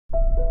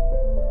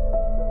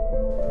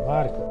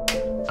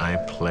I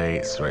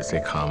play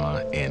Seretse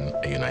Khama in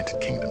a United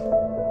Kingdom.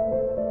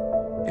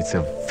 It's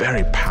a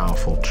very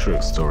powerful,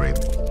 true story.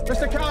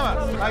 Mr.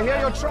 Khama, I hear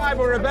your tribe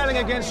were rebelling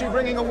against you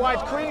bringing a white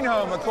queen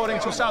home, according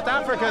to South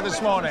Africa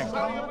this morning.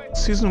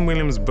 Susan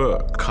Williams'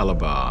 book,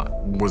 Calabar,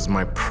 was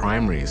my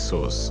primary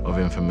source of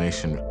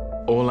information.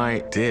 All I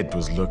did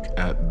was look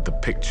at the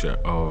picture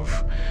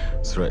of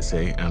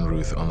Seretse and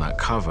Ruth on that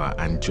cover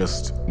and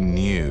just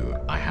knew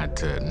I had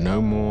to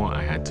know more,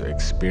 I had to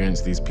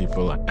experience these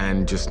people,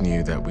 and just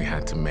knew that we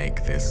had to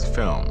make this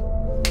film.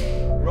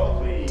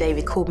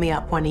 David called me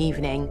up one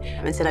evening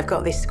and said, I've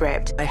got this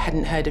script. I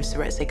hadn't heard of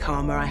Seretse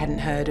Khama, I hadn't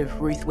heard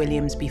of Ruth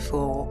Williams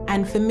before.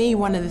 And for me,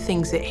 one of the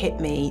things that hit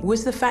me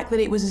was the fact that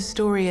it was a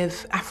story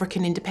of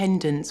African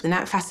independence. And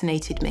that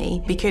fascinated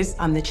me because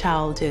I'm the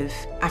child of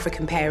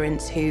African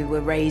parents who were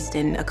raised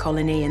in a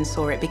colony and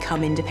saw it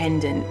become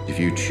independent. If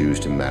you choose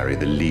to marry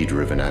the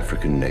leader of an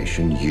African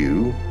nation,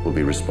 you will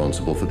be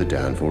responsible for the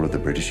downfall of the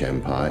British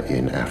Empire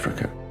in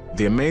Africa.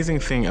 The amazing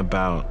thing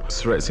about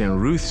Seretse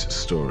and Ruth's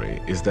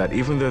story is that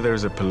even though there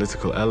is a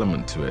political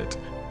element to it,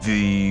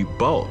 the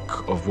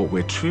bulk of what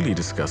we're truly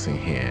discussing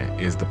here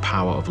is the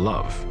power of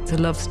love. It's a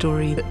love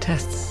story that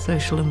tests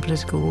social and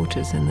political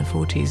waters in the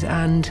 40s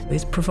and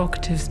is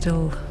provocative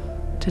still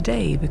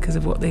today because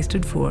of what they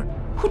stood for.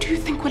 Who do you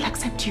think will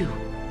accept you?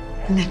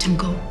 Let him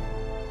go.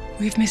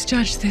 We've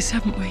misjudged this,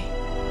 haven't we?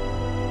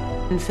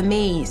 And for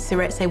me,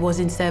 Seretse was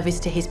in service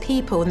to his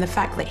people, and the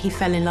fact that he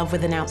fell in love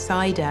with an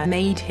outsider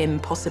made him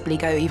possibly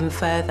go even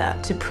further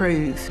to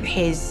prove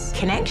his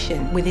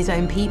connection with his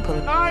own people.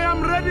 I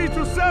am ready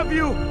to serve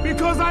you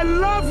because I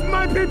love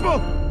my people!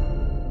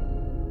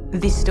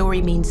 This story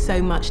means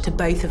so much to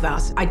both of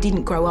us. I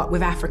didn't grow up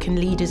with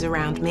African leaders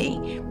around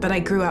me, but I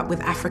grew up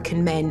with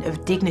African men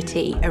of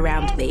dignity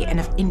around me and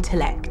of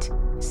intellect.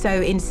 So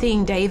in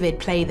seeing David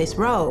play this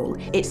role,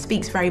 it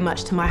speaks very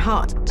much to my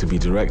heart. To be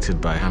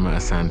directed by Hama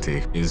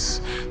Asante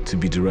is to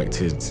be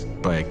directed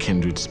by a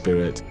kindred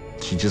spirit.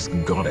 She just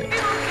got it.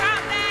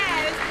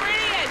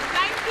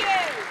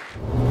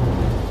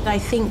 I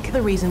think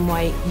the reason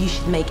why you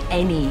should make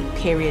any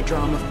period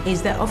drama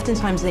is that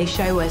oftentimes they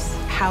show us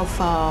how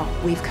far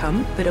we've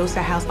come, but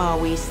also how far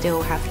we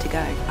still have to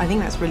go. I think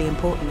that's really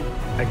important.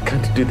 I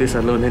can't do this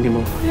alone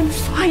anymore. Then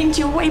find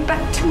your way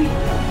back to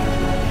me.